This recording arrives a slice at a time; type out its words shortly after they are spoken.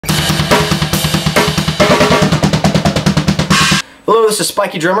Hello, this is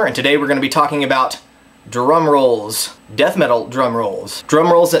Spikeydrummer, and today we're going to be talking about drum rolls, death metal drum rolls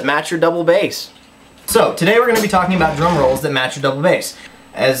that match your double bass. So today we're going to be talking about drum rolls that match your double bass.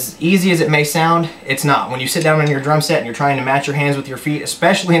 As easy as it may sound, it's not. When you sit down on your drum set and you're trying to match your hands with your feet,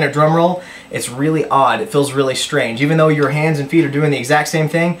 especially in a drum roll, it's really odd. It feels really strange. Even though your hands and feet are doing the exact same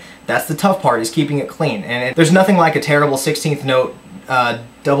thing, that's the tough part, is keeping it clean. And there's nothing like a terrible 16th note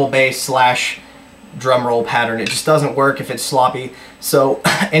double bass slash drum roll pattern. It just doesn't work if it's sloppy. So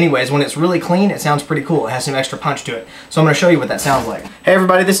anyways, when it's really clean, it sounds pretty cool. It has some extra punch to it. So I'm going to show you what that sounds like. Hey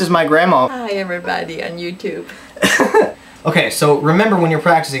everybody, this is my grandma. Hi everybody on YouTube. Okay, so remember when you're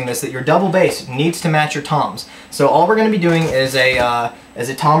practicing this that your double bass needs to match your toms. So all we're going to be doing is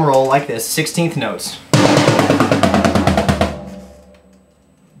a tom roll like this, 16th notes.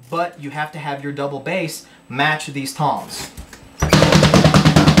 But you have to have your double bass match these toms.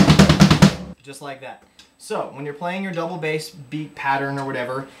 Just like that. So, when you're playing your double bass beat pattern or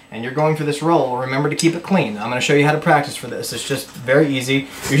whatever, and you're going through this roll, remember to keep it clean. I'm going to show you how to practice for this. It's just very easy.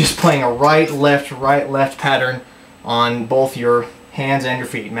 You're just playing a right, left pattern on both your hands and your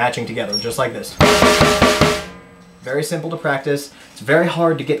feet, matching together, just like this. Very simple to practice. It's very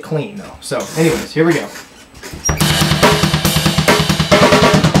hard to get clean, though. So, anyways, here we go.